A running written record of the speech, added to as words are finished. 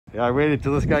Yeah, I waited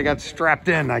till this guy got strapped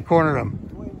in. I cornered him.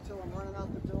 Wait until I'm running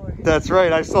out the door. That's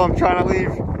right. I saw him trying to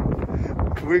leave.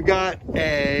 We've got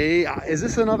a, is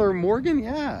this another Morgan?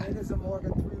 Yeah. It is a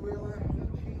Morgan three-wheeler.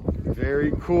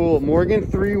 Very cool. Morgan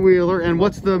three-wheeler. And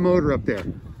what's the motor up there?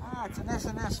 Ah, it's an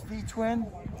S&S V twin.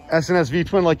 S&S V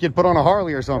twin, like you'd put on a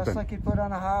Harley or something. Just like you put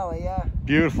on a Harley, yeah.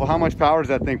 Beautiful. How much power does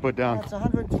that thing put down? It's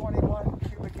 121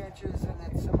 cubic inches, and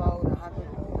it's about 100,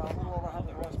 a little over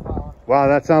 100 horsepower. Wow,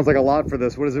 that sounds like a lot for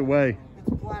this. What does it weigh?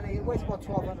 It's plenty. It weighs about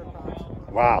 1,200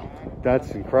 pounds. Wow,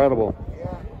 that's incredible.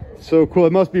 Yeah. So cool.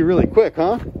 It must be really quick,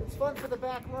 huh? It's fun for the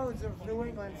back roads of New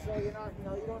England, so you're not,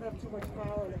 you don't have too much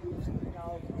power to use.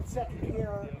 Second gear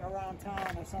around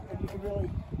town or something, you can really,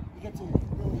 you get to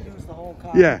really use the whole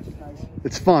car. Yeah. Which is nice.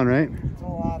 It's fun, right? It's a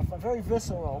lot of fun. Very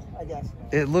visceral, I guess.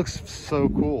 It looks so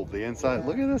cool. The inside.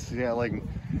 Look at this. Yeah, like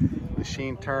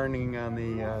machine turning on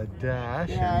the dash.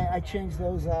 Yeah, I changed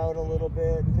those out a little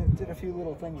bit. Did a few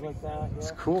little things like that. Yeah.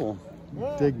 It's cool.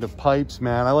 Yeah. Dig the pipes,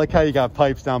 man. I like how you got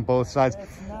pipes down both sides.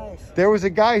 That's nice. There was a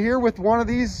guy here with one of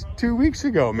these 2 weeks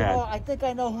ago, man. Oh, I think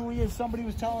I know who he is. Somebody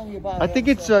was telling me about I him, think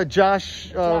it's so.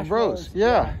 Josh Josh Rose. Rose,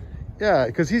 Yeah. Yeah,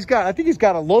 because I think he's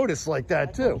got a Lotus like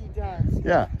that too. He does.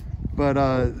 Yeah. But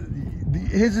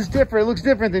his is different. It looks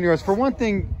different than yours. For one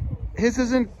thing, his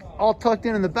isn't all tucked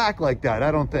in the back like that,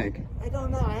 I don't think. I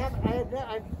don't know.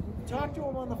 I've talked to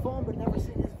him on the phone, but never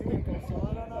seen his vehicle, so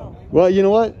I don't know. Well, you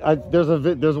know what? There's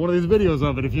one of these videos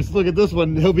of it. If you look at this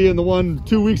one, he'll be in the one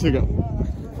 2 weeks ago.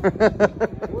 Where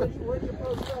do you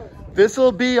post those? This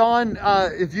will be on,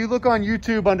 if you look on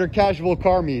YouTube under Casual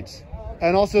Car Meets.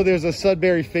 And also there's a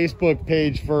Sudbury Facebook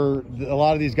page for a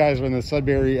lot of these guys are in the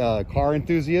Sudbury car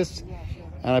enthusiasts.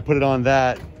 And I put it on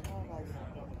that.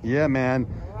 Yeah, man.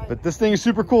 But this thing is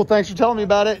super cool. Thanks for telling me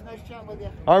about it. Nice chatting with you.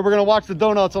 All right, we're going to watch the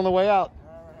donuts on the way out.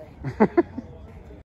 All right.